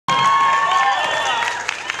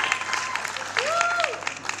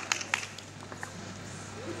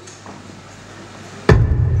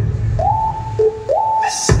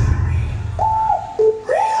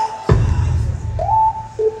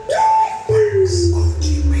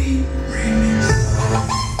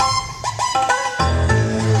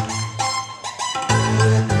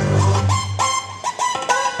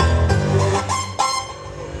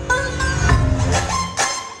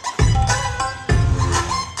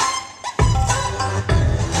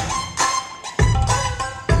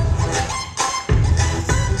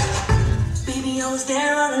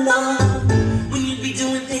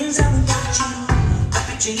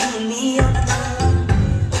Wishing you and me on the phone.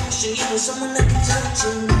 Wishing you were someone I could talk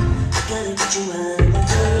to. I gotta get you out of my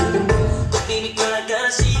dream. But baby girl, I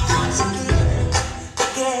gotta see you once again.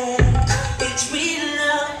 Again, it's real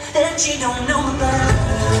love that you don't know about.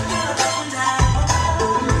 Girl, I'm down.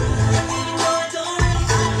 Baby girl, I don't really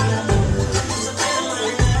know you. So better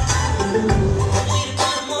when I'm waiting for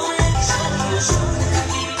the morning, I can show you.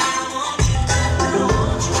 Baby girl, I want you. I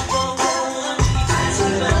want you. I want you. You pass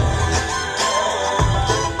me by.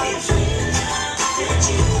 It's real love that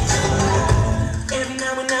you don't know. Every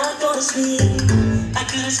night when I go to sleep, I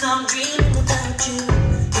couldn't stop dreaming about you.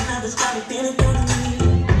 And others got me feeling down on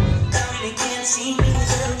me. I really can't see me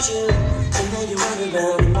without you. And now you're running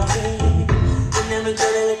around in my head. I'm never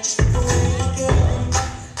gonna let you slip away again.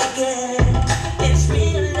 Again, it's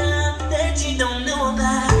real love that you don't know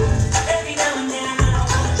about. Every now and then I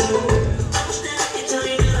want you. I wish that I could tell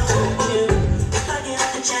you that I want you. If I get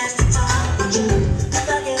the chance to talk with you, if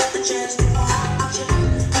I get the chance to walk with you,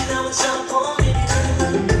 you know it's so important.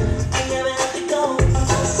 I never have to go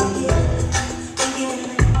once again.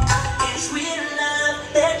 Again, it's real love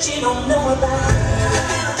that you don't know about.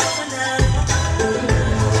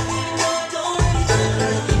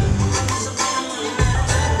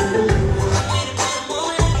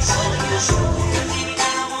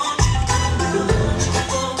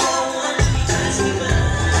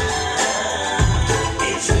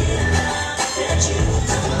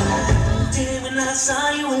 I saw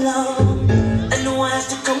you alone. I know I have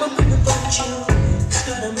to come up and about you.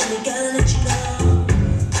 Girl, I really gotta let you know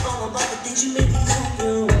all about the things you made me go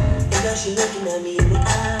through. And now she looking at me